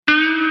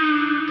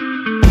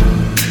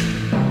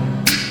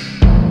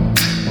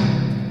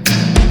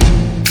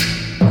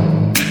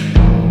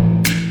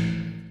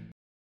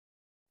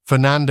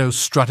Fernando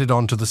strutted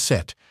onto the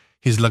set,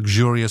 his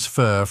luxurious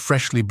fur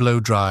freshly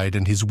blow-dried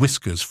and his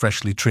whiskers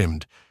freshly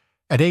trimmed.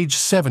 At age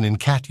 7 in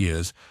cat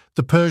years,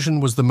 the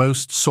Persian was the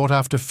most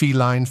sought-after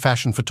feline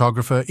fashion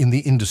photographer in the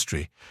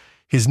industry.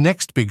 His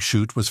next big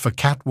shoot was for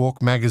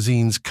Catwalk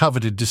magazine's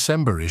coveted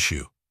December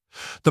issue.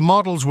 The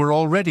models were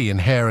already in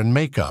hair and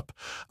makeup,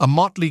 a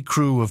motley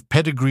crew of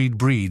pedigreed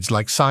breeds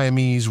like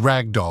Siamese,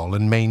 Ragdoll,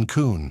 and Maine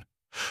Coon.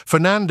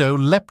 Fernando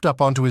leapt up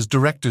onto his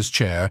director's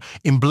chair,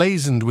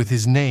 emblazoned with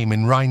his name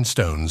in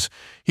rhinestones.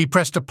 He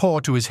pressed a paw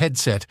to his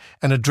headset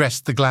and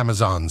addressed the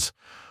glamazons.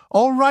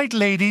 "All right,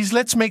 ladies,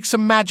 let's make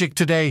some magic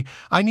today.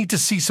 I need to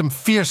see some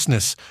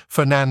fierceness,"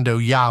 Fernando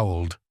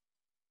yowled.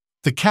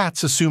 The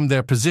cats assumed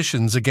their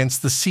positions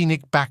against the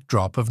scenic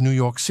backdrop of New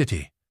York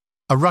City.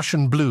 A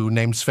Russian blue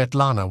named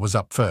Svetlana was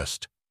up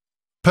first.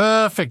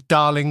 "Perfect,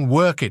 darling,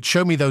 work it,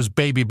 show me those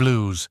baby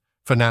blues,"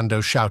 Fernando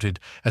shouted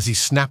as he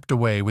snapped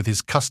away with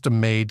his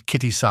custom-made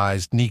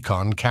kitty-sized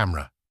Nikon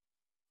camera.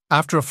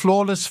 After a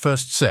flawless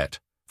first set,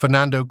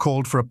 Fernando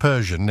called for a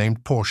Persian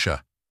named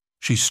Portia.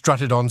 She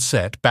strutted on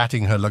set,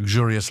 batting her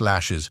luxurious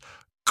lashes.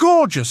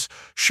 "Gorgeous!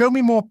 Show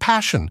me more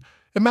passion.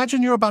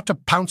 Imagine you're about to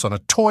pounce on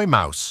a toy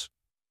mouse."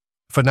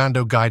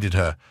 Fernando guided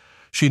her.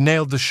 She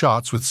nailed the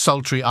shots with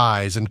sultry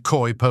eyes and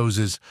coy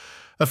poses.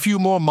 A few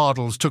more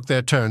models took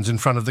their turns in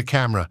front of the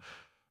camera.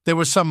 There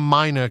were some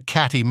minor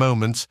catty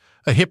moments,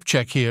 a hip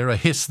check here, a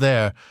hiss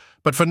there,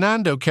 but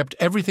Fernando kept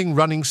everything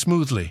running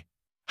smoothly.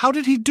 How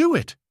did he do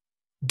it?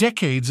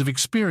 Decades of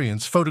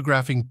experience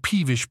photographing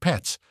peevish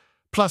pets,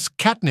 plus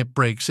catnip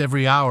breaks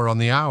every hour on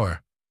the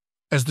hour.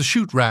 As the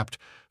shoot wrapped,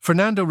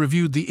 Fernando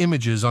reviewed the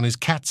images on his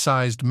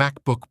cat-sized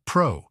MacBook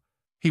Pro.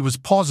 He was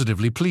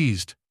positively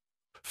pleased.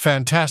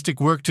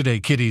 "Fantastic work today,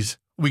 kiddies.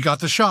 We got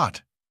the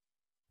shot."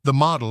 The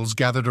models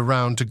gathered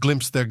around to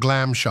glimpse their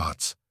glam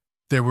shots.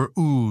 There were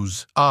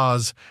oohs,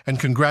 ahs, and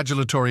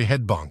congratulatory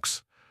head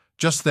bonks.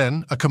 Just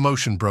then, a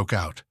commotion broke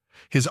out.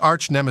 His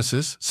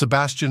arch-nemesis,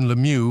 Sébastien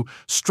Lemieux,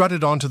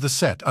 strutted onto the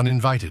set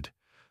uninvited.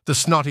 The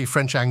snotty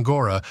French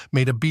Angora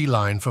made a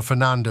beeline for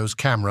Fernando's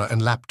camera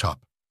and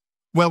laptop.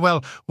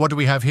 Well, what do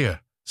we have here?"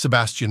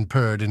 Sébastien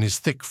purred in his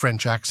thick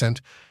French accent.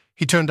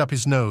 He turned up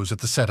his nose at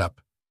the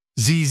setup.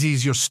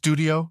 "Zizi's your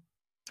studio?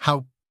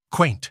 How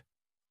quaint."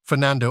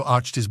 Fernando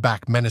arched his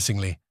back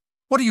menacingly.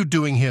 "What are you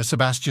doing here,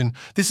 Sébastien?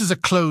 This is a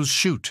closed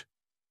shoot."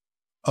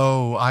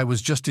 "Oh, I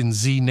was just in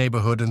Z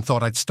neighborhood and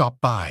thought I'd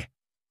stop by.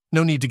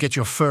 No need to get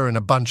your fur in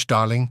a bunch,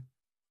 darling."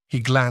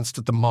 He glanced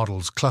at the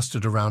models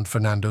clustered around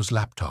Fernando's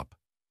laptop.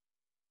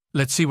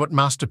 "Let's see what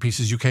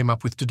masterpieces you came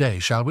up with today,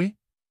 shall we?"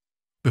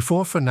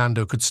 Before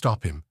Fernando could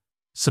stop him,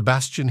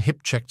 Sébastien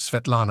hip-checked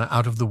Svetlana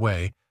out of the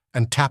way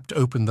and tapped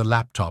open the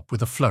laptop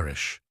with a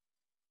flourish.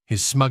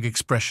 His smug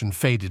expression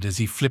faded as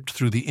he flipped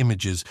through the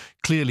images,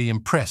 clearly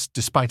impressed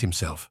despite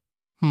himself.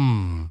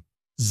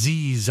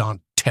 Z's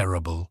aren't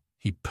terrible,"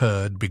 he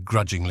purred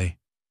begrudgingly.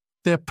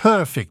 "They're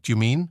perfect, you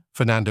mean?"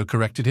 Fernando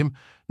corrected him.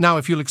 "Now,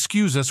 if you'll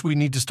excuse us, we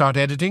need to start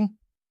editing."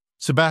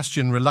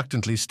 Sébastien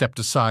reluctantly stepped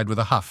aside with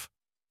a huff.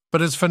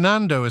 But as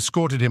Fernando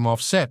escorted him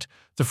off set,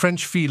 the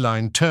French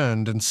feline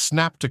turned and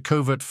snapped a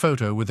covert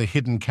photo with a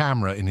hidden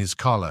camera in his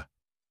collar.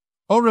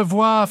 "Au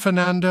revoir,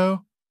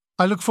 Fernando.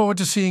 I look forward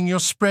to seeing your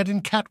spread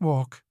in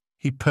Catwalk,"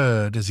 he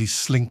purred as he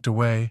slinked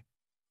away.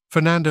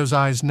 Fernando's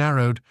eyes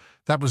narrowed.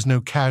 That was no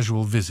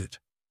casual visit.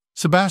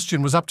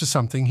 Sébastien was up to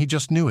something, he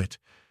just knew it.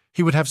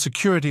 He would have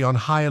security on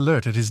high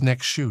alert at his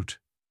next shoot.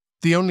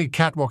 The only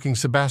catwalking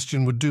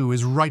Sébastien would do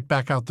is right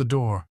back out the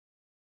door.